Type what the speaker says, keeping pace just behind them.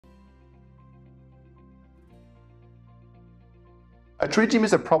Pterygium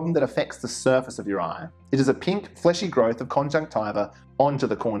is a problem that affects the surface of your eye. It is a pink, fleshy growth of conjunctiva onto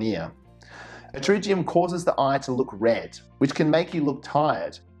the cornea. Pterygium causes the eye to look red, which can make you look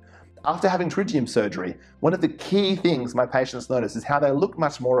tired. After having pterygium surgery, one of the key things my patients notice is how they look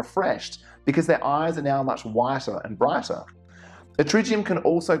much more refreshed because their eyes are now much whiter and brighter. Pterygium can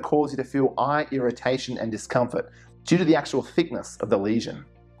also cause you to feel eye irritation and discomfort due to the actual thickness of the lesion.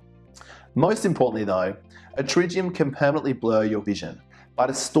 Most importantly though, pterygium can permanently blur your vision by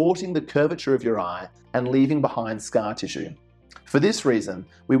distorting the curvature of your eye and leaving behind scar tissue. For this reason,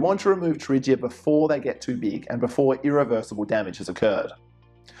 we want to remove pterygia before they get too big and before irreversible damage has occurred.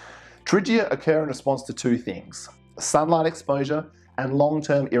 Pterygia occur in response to two things: sunlight exposure and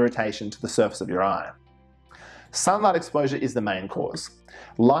long-term irritation to the surface of your eye. Sunlight exposure is the main cause.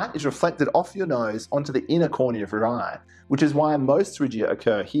 Light is reflected off your nose onto the inner cornea of your eye, which is why most pterygia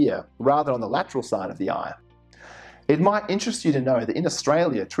occur here rather on the lateral side of the eye. It might interest you to know that in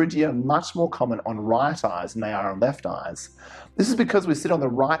Australia, pterygia are much more common on right eyes than they are on left eyes. This is because we sit on the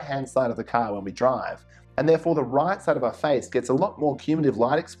right-hand side of the car when we drive, and therefore the right side of our face gets a lot more cumulative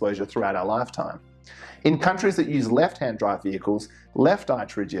light exposure throughout our lifetime. In countries that use left-hand drive vehicles, left-eye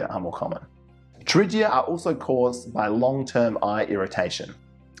pterygia are more common. Pterygia are also caused by long-term eye irritation.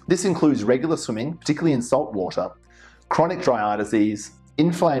 This includes regular swimming, particularly in salt water, chronic dry eye disease,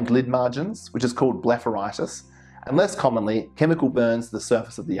 inflamed lid margins, which is called blepharitis, and less commonly, chemical burns to the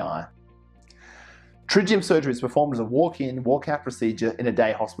surface of the eye. Pterygium surgery is performed as a walk-in, walk-out procedure in a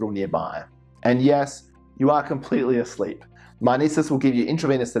day hospital nearby. And yes, you are completely asleep. My anaesthetist will give you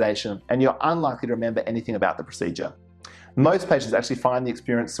intravenous sedation and you're unlikely to remember anything about the procedure. Most patients actually find the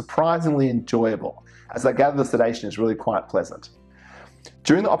experience surprisingly enjoyable, as I gather the sedation is really quite pleasant.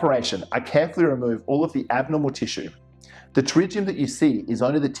 During the operation, I carefully remove all of the abnormal tissue. The pterygium that you see is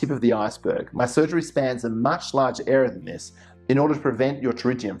only the tip of the iceberg. My surgery spans a much larger area than this in order to prevent your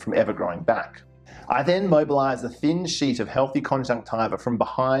pterygium from ever growing back. I then mobilize a thin sheet of healthy conjunctiva from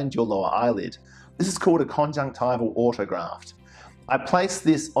behind your lower eyelid. This is called a conjunctival autograft. I place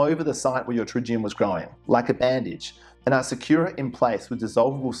this over the site where your pterygium was growing, like a bandage, and I secure it in place with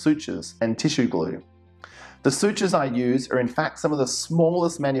dissolvable sutures and tissue glue. The sutures I use are in fact some of the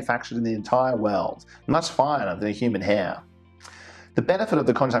smallest manufactured in the entire world, much finer than a human hair. The benefit of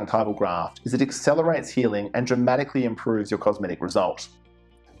the conjunctival graft is it accelerates healing and dramatically improves your cosmetic result.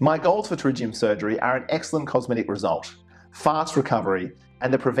 My goals for pterygium surgery are an excellent cosmetic result, fast recovery,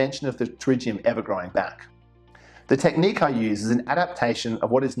 and the prevention of the pterygium ever growing back. The technique I use is an adaptation of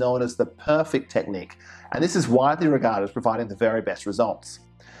what is known as the perfect technique, and this is widely regarded as providing the very best results.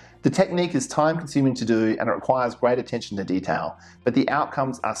 The technique is time-consuming to do and it requires great attention to detail, but the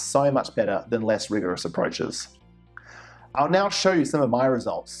outcomes are so much better than less rigorous approaches. I'll now show you some of my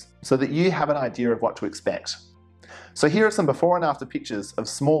results so that you have an idea of what to expect. So here are some before and after pictures of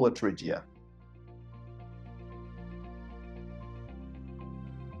smaller pterygia.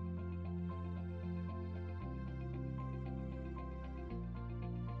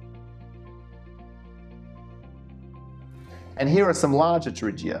 And here are some larger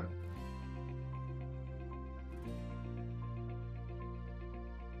pterygia.